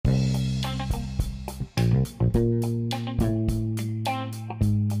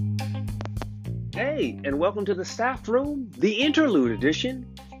Hey, and welcome to the staff room, the Interlude edition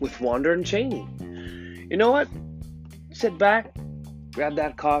with Wander and Cheney. You know what? Sit back, grab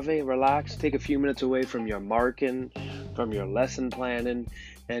that coffee, relax, take a few minutes away from your marking, from your lesson planning,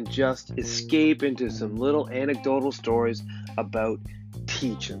 and just escape into some little anecdotal stories about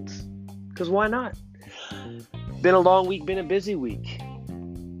teachings. Because why not? Been a long week, been a busy week.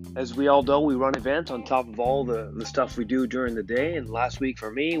 As we all know, we run events on top of all the stuff we do during the day, and last week for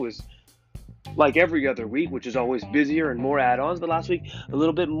me was like every other week, which is always busier and more add-ons, but last week a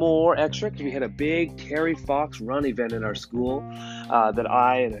little bit more extra because we had a big Terry Fox run event in our school that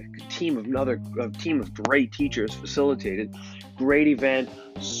I and a team of great teachers facilitated. Great event.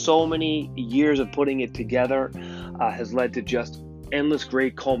 So many years of putting it together has led to just endless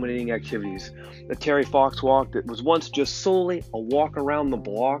great culminating activities. The Terry Fox walk that was once just solely a walk around the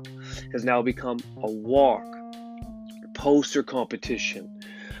block has now become a walk, poster competition,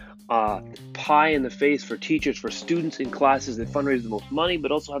 pie in the face for teachers, for students in classes that fundraise the most money,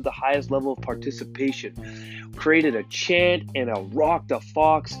 but also have the highest level of participation. Created a chant and a Rock the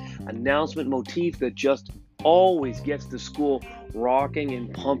Fox announcement motif that just always gets the school rocking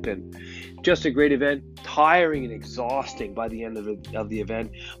and pumping. Just a great event, tiring and exhausting by the end of the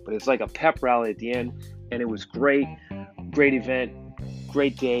event, but it's like a pep rally at the end, and it was great. Great event,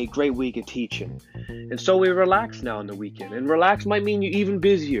 great day, great week of teaching. And so we relax now on the weekend. And relax might mean you're even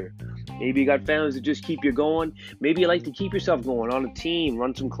busier. Maybe you got families that just keep you going. Maybe you like to keep yourself going on a team,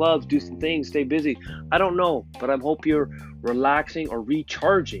 run some clubs, do some things, stay busy. I don't know, but I hope you're relaxing or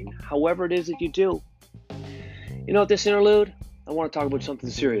recharging, however it is that you do. You know, at this interlude, I want to talk about something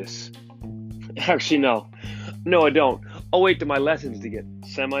serious. Actually, no, I don't. I'll wait till my lessons to get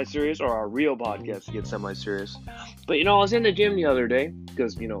semi-serious, or our real podcast to get semi-serious. But, I was in the gym the other day,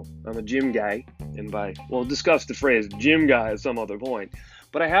 because, I'm a gym guy, and we'll discuss the phrase gym guy at some other point.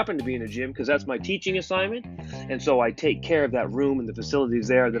 But I happen to be in a gym because that's my teaching assignment, and so I take care of that room and the facilities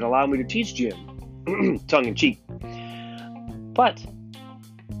there that allow me to teach gym, tongue-in-cheek. But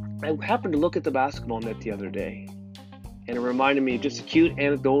I happened to look at the basketball net the other day, and it reminded me of just a cute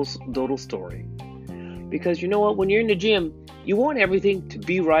anecdotal story. Because you know what? When you're in the gym, you want everything to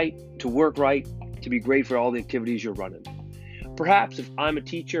be right, to work right, to be great for all the activities you're running. Perhaps if I'm a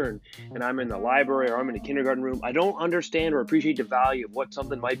teacher and I'm in the library or I'm in a kindergarten room, I don't understand or appreciate the value of what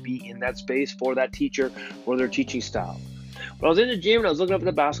something might be in that space for that teacher or their teaching style. When I was in the gym and I was looking up at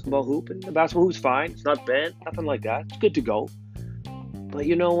the basketball hoop, and the basketball hoop's fine. It's not bent, nothing like that. It's good to go. But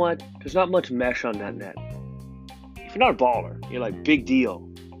you know what? There's not much mesh on that net. If you're not a baller, you're like, big deal.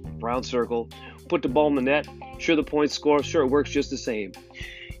 Round circle. Put the ball in the net. Sure, the points score. Sure, it works just the same.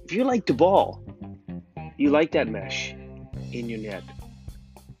 If you like the ball, you like that mesh in your net.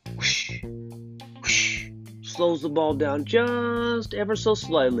 Whoosh, whoosh. Slows the ball down just ever so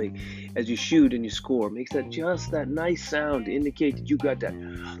slightly as you shoot and you score. Makes that nice sound to indicate that you got that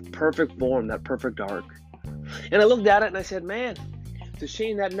perfect form, that perfect arc. And I looked at it and I said, man, it's a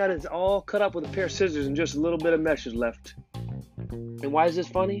shame that nut is all cut up with a pair of scissors and just a little bit of mesh is left. And why is this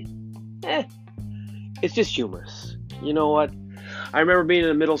funny? It's just humorous. You know what? I remember being in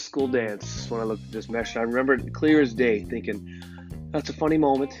a middle school dance when I looked at this mesh. I remember it clear as day, thinking, that's a funny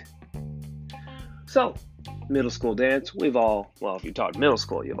moment. So, middle school dance, if you taught middle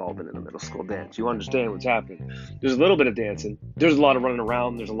school, you've all been in a middle school dance. You understand what's happening. There's a little bit of dancing. There's a lot of running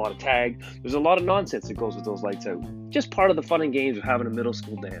around. There's a lot of tag. There's a lot of nonsense that goes with those lights out. Just part of the fun and games of having a middle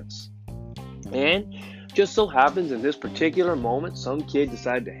school dance. And just so happens in this particular moment, some kid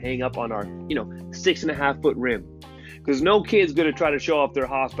decided to hang up on our, 6.5 foot rim. Because no kid's going to try to show off their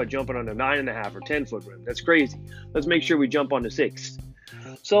hoss by jumping on a 9.5 or 10 foot rim. That's crazy. Let's make sure we jump on the 6.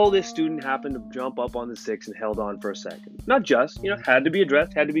 So this student happened to jump up on the 6 and held on for a second. Not just, had to be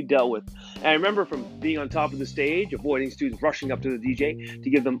addressed, had to be dealt with. And I remember from being on top of the stage, avoiding students rushing up to the DJ to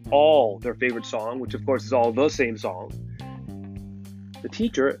give them all their favorite song, which of course is all the same song. The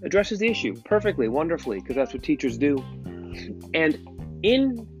teacher addresses the issue perfectly, wonderfully, because that's what teachers do. And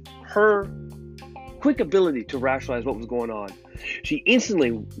in her quick ability to rationalize what was going on, she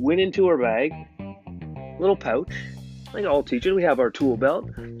instantly went into her bag, little pouch, like all teachers, we have our tool belt.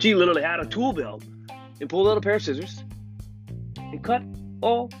 She literally had a tool belt and pulled out a pair of scissors and cut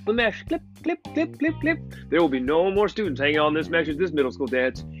all the mesh. Clip, clip, clip, clip, clip. There will be no more students hanging on this mesh at this middle school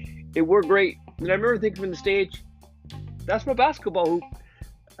dance. It worked great. And I remember thinking from the stage, that's my basketball hoop.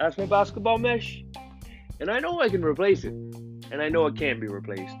 That's my basketball mesh. And I know I can replace it. And I know it can be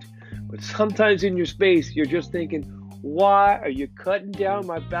replaced. But sometimes in your space, you're just thinking, why are you cutting down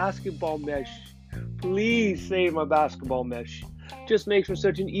my basketball mesh? Please save my basketball mesh. Just makes for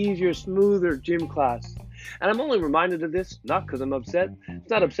such an easier, smoother gym class. And I'm only reminded of this, not because I'm upset. It's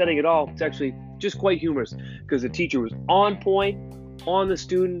not upsetting at all. It's actually just quite humorous because the teacher was on point, on the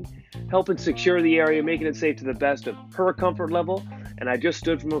student, helping secure the area, making it safe to the best of her comfort level. And I just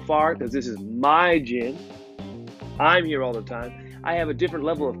stood from afar because this is my gym. I'm here all the time. I have a different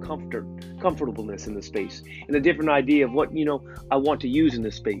level of comfortableness in the space and a different idea of what, I want to use in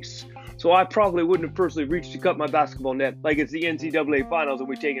the space. So I probably wouldn't have personally reached to cut my basketball net like it's the NCAA finals and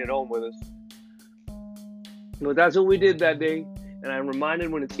we're taking it home with us. But that's what we did that day. And I'm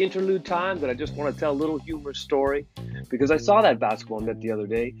reminded when it's interlude time that I just want to tell a little humorous story because I saw that basketball net the other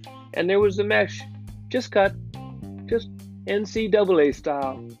day and there was the mesh just cut, just NCAA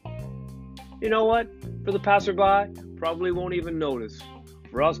style. You know what? For the passerby, probably won't even notice.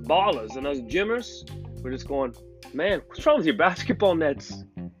 For us ballers and us gymmers, we're just going, man, what's wrong with your basketball nets?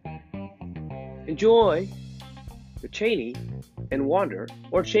 Enjoy the Cheney and Wander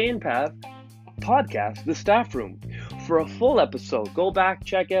or Chey and Pav podcast, The Staff Room. For a full episode, go back,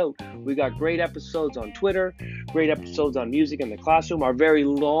 check out. We got great episodes on Twitter, great episodes on music in the classroom, our very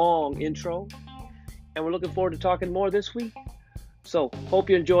long intro. And we're looking forward to talking more this week. So, hope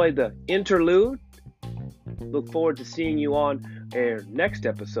you enjoyed the interlude. Look forward to seeing you on our next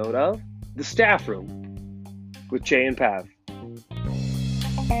episode of The Staff Room with Chey and Pav.